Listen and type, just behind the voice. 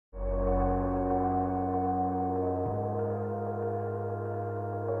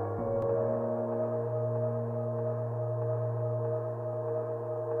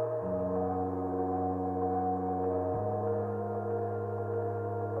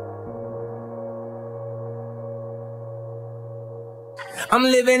I'm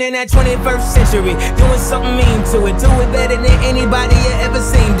living in that 21st century, doing something mean to it. Do it better than anybody you ever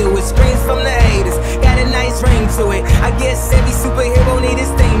seen do it. Screams from the haters, got a nice ring to it. I guess every superhero need his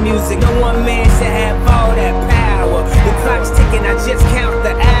theme music. No one man should have all that power. The clock's ticking, I just count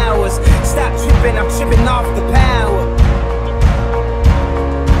the hours. Stop tripping, I'm tripping off the power.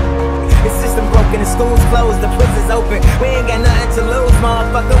 The system broken, the school's closed, the prison's open. We ain't got nothing to lose,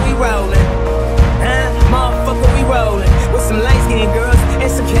 motherfucker, we rollin'. Motherfucker, we rollin' with some light-skinned girls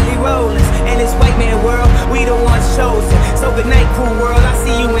and some Kelly Rollins. And this white man world, we the ones chosen. So good night, cool world, I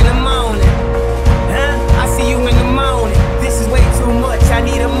see you in the morning. I see you in the morning. This is way too much, I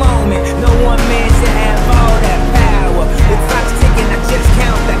need a moment. No one man should have all that power. The clock's ticking, I just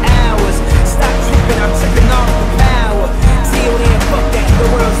count the hours. Stop tripping, I'm tripping off the power. Till then, fuck that, the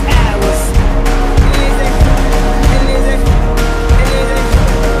world's ours.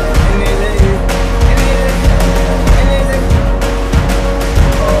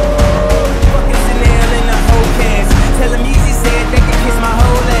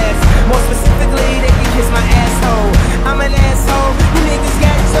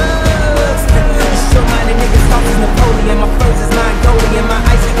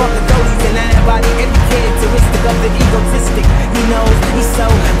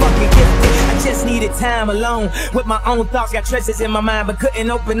 Time alone with my own thoughts, got treasures in my mind but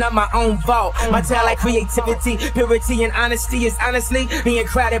couldn't open up my own vault. My talent, creativity, purity and honesty is honestly being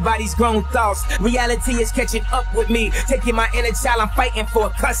crowded by these grown thoughts. Reality is catching up with me, taking my inner child, I'm fighting for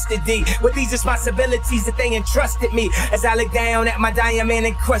custody with these responsibilities that they entrusted me. As I look down at my diamond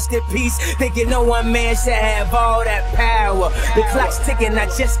encrusted piece, thinking no one man should have all that power. The clock's ticking, I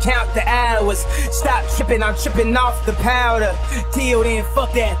just count the hours. Stop tripping, I'm tripping off the powder. Till then,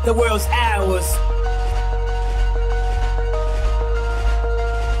 fuck that, the world's ours.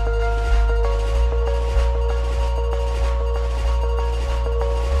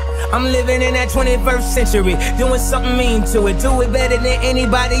 I'm living in that 21st century, doing something mean to it. Do it better than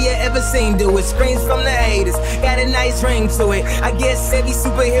anybody you ever seen do it. Screams from the haters, got a nice ring to it. I guess every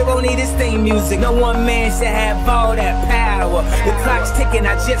superhero need his theme music. No one man should have all that power. The clock's ticking,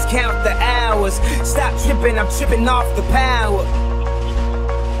 I just count the hours. Stop tripping, I'm tripping off the power.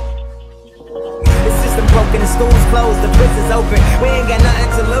 The system broken, the school's closed, the prison's open. We ain't got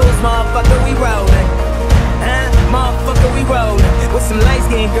nothing to lose, motherfucker, we rollin'. Motherfucker, we rollin' with some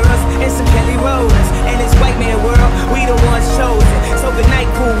light-skinned girls and some Kelly Rollins. And this white man world, we the ones chosen. So good night,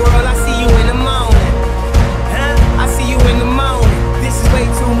 cool world, I see you in the morning. I see you in the morning. This is way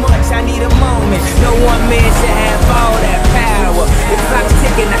too much, I need a moment. No one man should have all that power. The clock's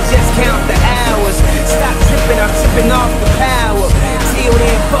ticking, I just count the hours. Stop tripping, I'm tripping off the power. Till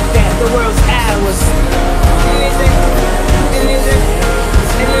then, fuck that, the world's ours.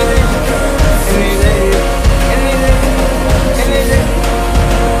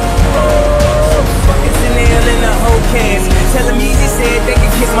 Tell them Easy said they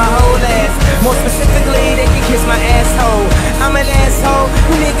can kiss my whole ass. More specifically, they can kiss my asshole. I'm an asshole,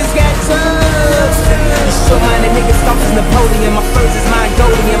 you niggas got touched. You short-minded niggas stomps Napoleon. My first is my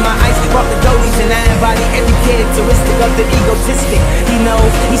goldie and my ice brought the goldies. And I embody every characteristic of the egotistic. He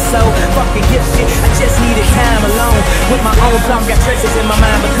knows he's so fucking gifted. I just needed time alone with my own thoughts. Got treasures in my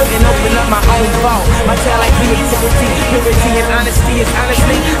mind but couldn't open up my own vault. My talent, creativity, purity and honesty is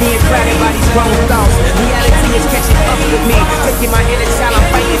honestly being crowded by these grown thoughts. Reality is catching up with me, taking my inner child, I'm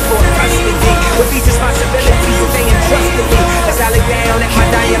fighting for custody with these responsibilities that they entrusted me. As I look down at my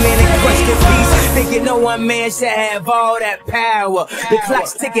diamond encrusted piece, thinking no one man should have all that power. The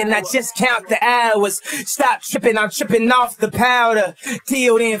clock's ticking, I just count the hours. Stop tripping, I'm tripping off the powder.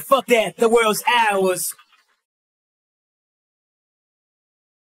 Till then, fuck that, the world's ours.